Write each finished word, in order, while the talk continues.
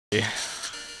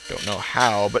Don't know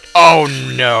how, but oh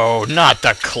no, not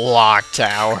the clock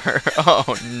tower.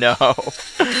 Oh no.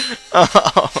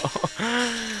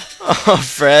 Oh,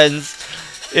 friends,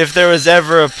 if there was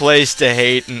ever a place to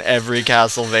hate in every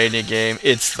Castlevania game,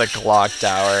 it's the clock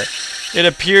tower. It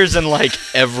appears in like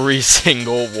every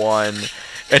single one,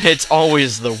 and it's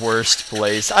always the worst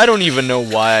place. I don't even know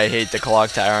why I hate the clock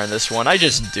tower in this one. I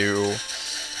just do.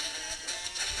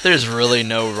 There's really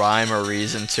no rhyme or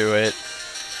reason to it.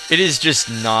 It is just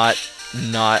not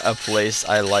a place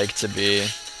I like to be.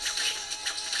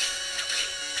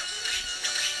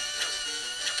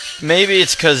 Maybe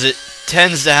it's because it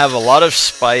tends to have a lot of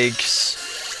spikes,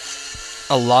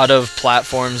 a lot of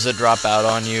platforms that drop out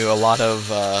on you, a lot of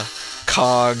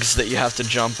cogs that you have to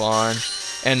jump on.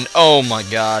 And oh my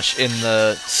gosh, in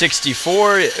the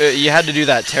 64, you had to do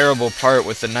that terrible part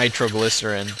with the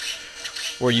nitroglycerin,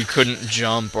 where you couldn't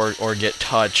jump or get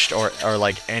touched or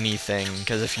like anything,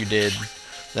 because if you did,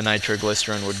 the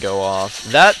nitroglycerin would go off.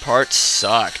 That part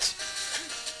sucked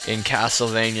in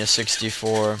Castlevania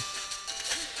 64.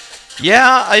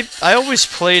 Yeah, I always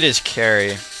played as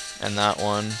Carrie in that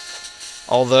one.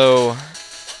 Although,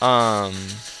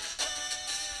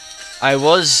 I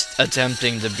was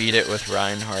attempting to beat it with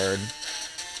Reinhard.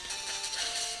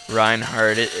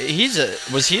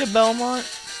 Was he a Belmont?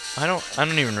 I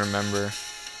don't even remember.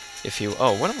 If you,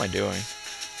 oh, what am I doing?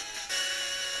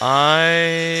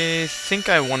 I think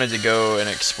I wanted to go and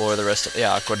explore the rest of the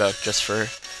aqueduct just for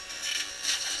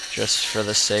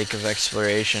the sake of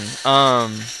exploration.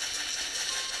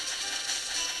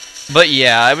 But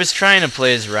yeah, I was trying to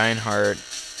play as Reinhardt.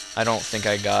 I think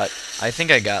I got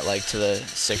like to the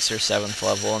 6th or 7th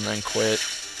level and then quit.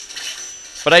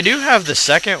 But I do have the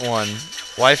second one.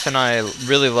 Wife and I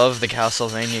really love the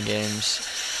Castlevania games.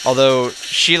 Although,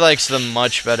 she likes them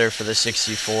much better for the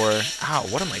 64. Ow,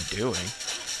 what am I doing?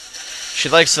 She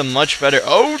likes them much better.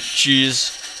 Oh,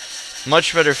 jeez.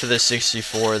 Much better for the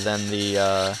 64 than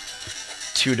the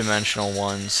two-dimensional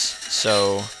ones.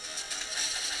 So,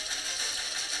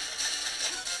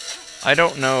 I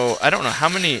don't know how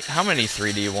many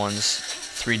 3D ones,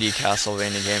 3D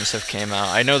Castlevania games have came out.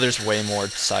 I know there's way more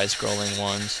side-scrolling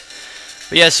ones.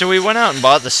 But yeah, so we went out and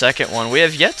bought the second one. We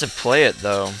have yet to play it,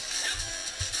 though.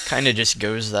 Kind of just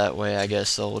goes that way, I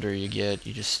guess. The older you get,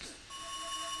 you just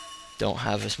don't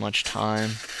have as much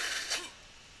time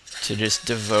to just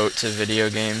devote to video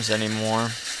games anymore.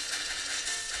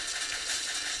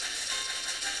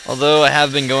 Although I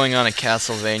have been going on a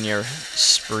Castlevania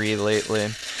spree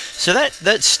lately. So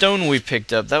that stone we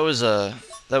picked up, that was a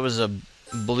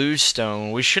blue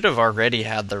stone. We should have already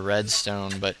had the red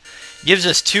stone, but it gives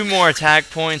us 2 more attack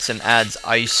points and adds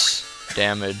ice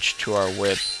damage to our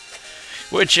whip.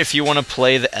 Which, if you want to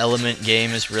play the element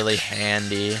game, is really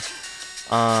handy.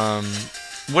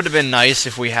 Would have been nice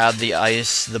if we had the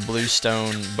ice, the blue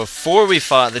stone, before we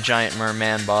fought the giant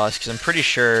merman boss, because I'm pretty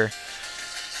sure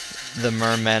the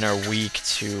mermen are weak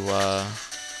to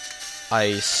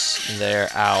ice there.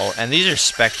 Ow. And these are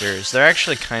specters. They're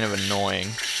actually kind of annoying.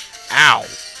 Ow!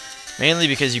 Mainly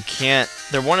because you can't...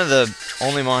 They're one of the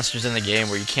only monsters in the game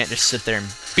where you can't just sit there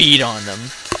and beat on them.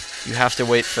 You have to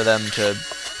wait for them to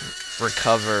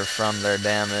recover from their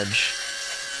damage.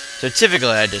 So typically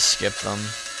I just skip them.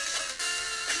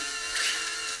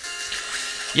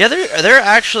 Yeah, there are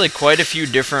actually quite a few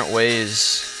different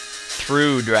ways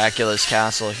through Dracula's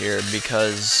castle here,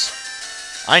 because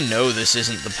I know this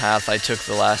isn't the path I took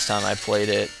the last time I played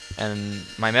it, and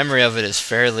my memory of it is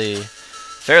fairly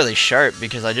sharp,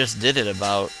 because I just did it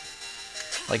about,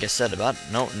 like I said,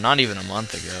 not even a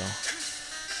month ago.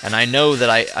 And I know that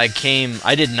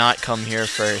I did not come here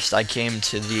first. I came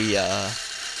to the,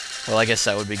 well, I guess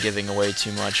that would be giving away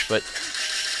too much, but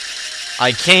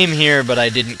I came here, but I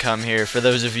didn't come here. For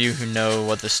those of you who know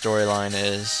what the storyline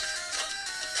is,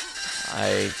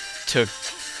 I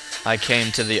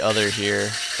came to the other here.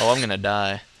 Oh, I'm gonna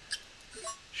die.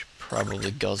 Should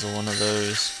probably guzzle one of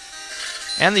those.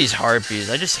 And these harpies.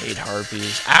 I just hate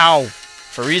harpies. Ow!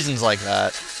 For reasons like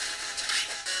that.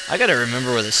 I gotta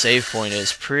remember where the save point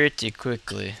is pretty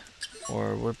quickly,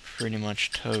 or we're pretty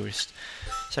much toast.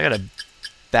 So I got a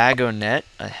bagonet,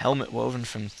 a helmet woven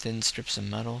from thin strips of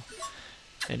metal.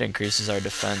 It increases our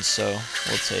defense, so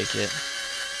we'll take it.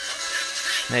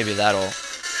 Maybe that'll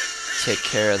take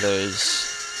care of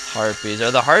those harpies.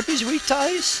 Are the harpies weak to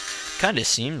ice? Kinda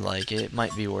seemed like it. It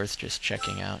might be worth just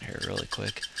checking out here really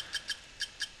quick.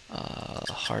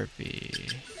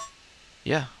 Harpy.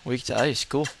 Yeah, weak to ice.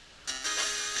 Cool.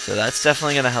 So that's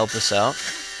definitely going to help us out.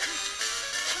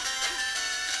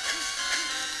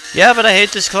 Yeah, but I hate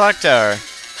this clock tower.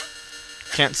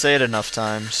 Can't say it enough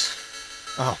times.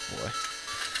 Oh, boy.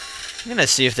 I'm gonna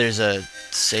see if there's a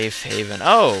safe haven.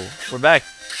 Oh, we're back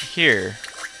here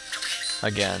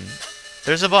again.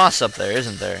 There's a boss up there,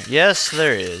 isn't there? Yes,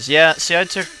 there is. Yeah, see, I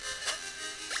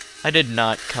did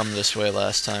not come this way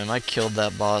last time. I killed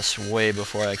that boss way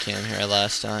before I came here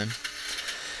last time.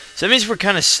 So that means we're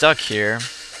kind of stuck here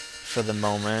for the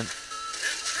moment.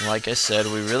 Like I said,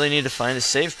 we really need to find a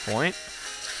save point.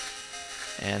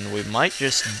 And we might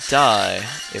just die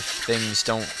if things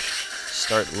don't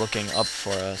start looking up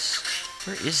for us.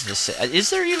 Where is this? Is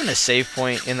there even a save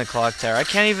point in the Clocktower? I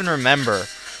can't even remember.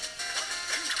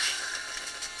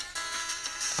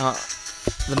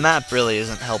 The map really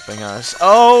isn't helping us.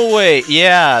 Oh, wait.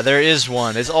 Yeah, there is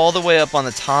one. It's all the way up on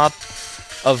the top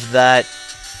of that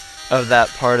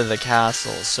part of the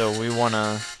castle. So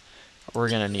we're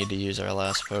gonna need to use our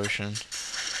last potion.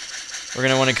 We're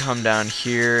gonna want to come down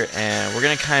here, and we're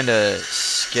gonna kind of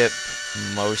skip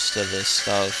most of this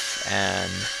stuff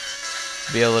and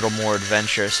be a little more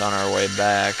adventurous on our way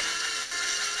back,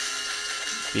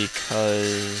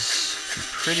 because I'm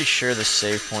pretty sure the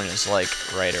save point is like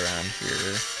right around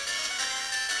here.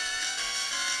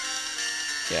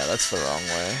 Yeah, that's the wrong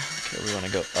way. Okay, we want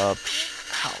to go up.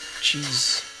 Ow,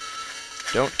 jeez.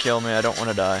 Don't kill me, I don't want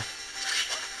to die.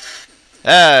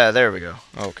 Ah, there we go.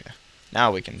 Okay,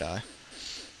 now we can die.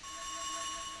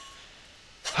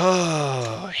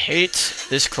 Oh, I hate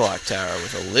this Clocktower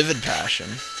with a livid passion.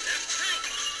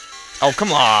 Oh,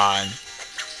 come on!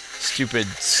 Stupid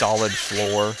solid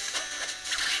floor.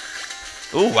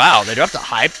 Ooh, wow, they dropped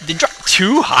they dropped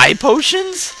 2 high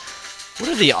potions? What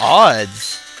are the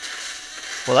odds?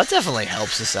 Well, that definitely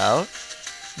helps us out.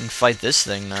 We can fight this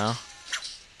thing now.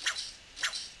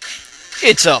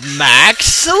 It's a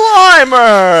Max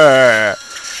Slimer!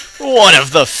 One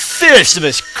of the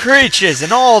fearsomest creatures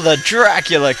in all the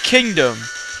Dracula kingdom.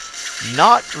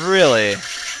 Not really.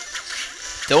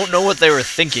 Don't know what they were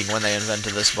thinking when they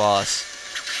invented this boss.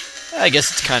 I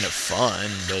guess it's kind of fun,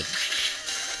 but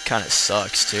kind of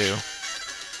sucks too.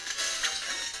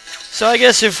 So I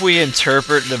guess if we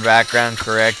interpret the background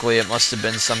correctly, it must have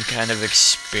been some kind of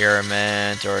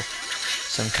experiment or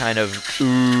some kind of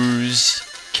ooze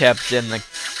kept in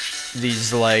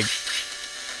these like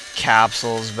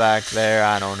capsules back there.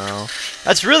 I don't know.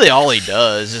 That's really all he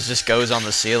does, is just goes on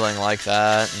the ceiling like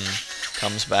that and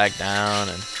comes back down,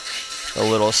 and the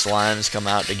little slimes come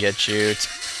out to get you. It's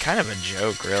kind of a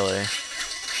joke, really.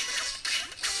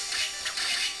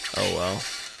 Oh well.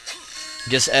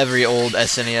 Guess every old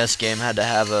SNES game had to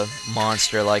have a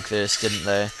monster like this, didn't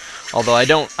they? Although I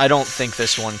don't think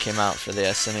this one came out for the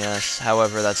SNES.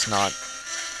 However, that's not,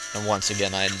 and once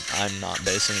again, I'm not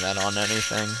basing that on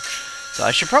anything. So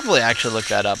I should probably actually look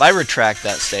that up. I retract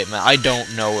that statement. I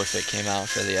don't know if it came out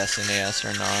for the SNES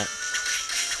or not.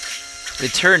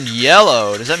 It turned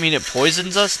yellow. Does that mean it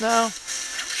poisons us now?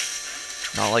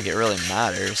 Not like it really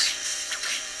matters.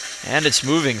 And it's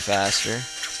moving faster.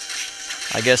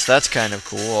 I guess that's kind of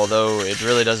cool, although it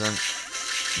really doesn't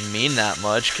mean that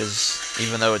much, because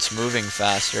even though it's moving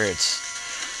faster, it's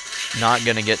not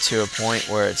going to get to a point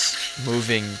where it's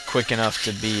moving quick enough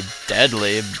to be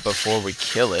deadly before we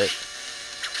kill it.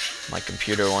 My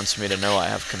computer wants me to know I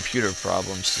have computer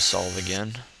problems to solve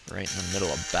again, right in the middle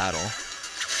of battle.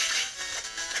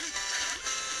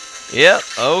 Yep,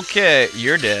 okay,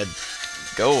 you're dead.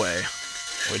 Go away.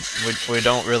 We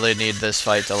don't really need this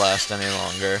fight to last any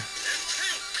longer.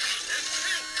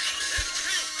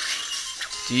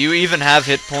 Do you even have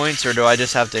hit points, or do I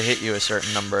just have to hit you a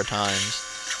certain number of times?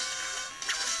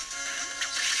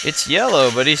 It's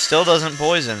yellow, but he still doesn't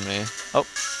poison me. Oh,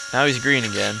 now he's green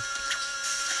again.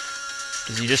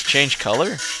 Does he just change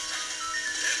color?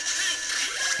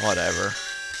 Whatever.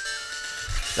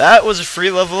 That was a free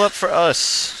level up for us,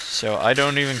 so I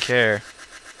don't even care.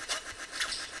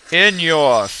 In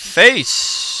your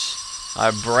face!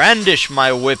 I brandish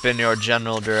my whip in your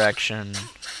general direction.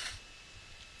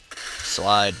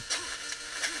 Slide.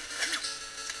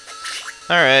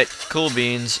 Alright, cool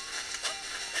beans.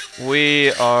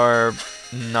 We are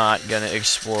not gonna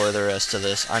explore the rest of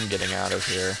this. I'm getting out of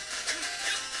here.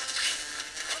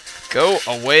 Go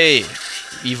away,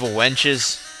 evil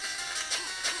wenches.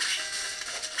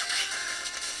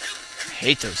 I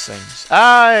hate those things.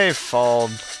 I fell.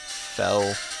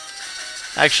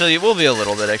 Actually, we'll be a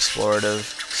little bit explorative.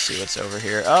 See what's over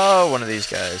here. Oh, one of these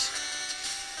guys.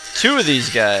 2 of these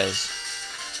guys.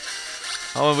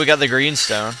 Oh, and we got the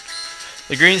greenstone.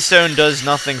 The greenstone does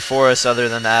nothing for us other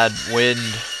than add wind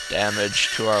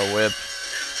damage to our whip.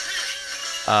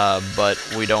 But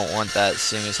we don't want that,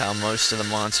 seeing as how most of the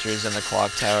monsters in the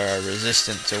Clocktower are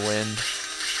resistant to wind.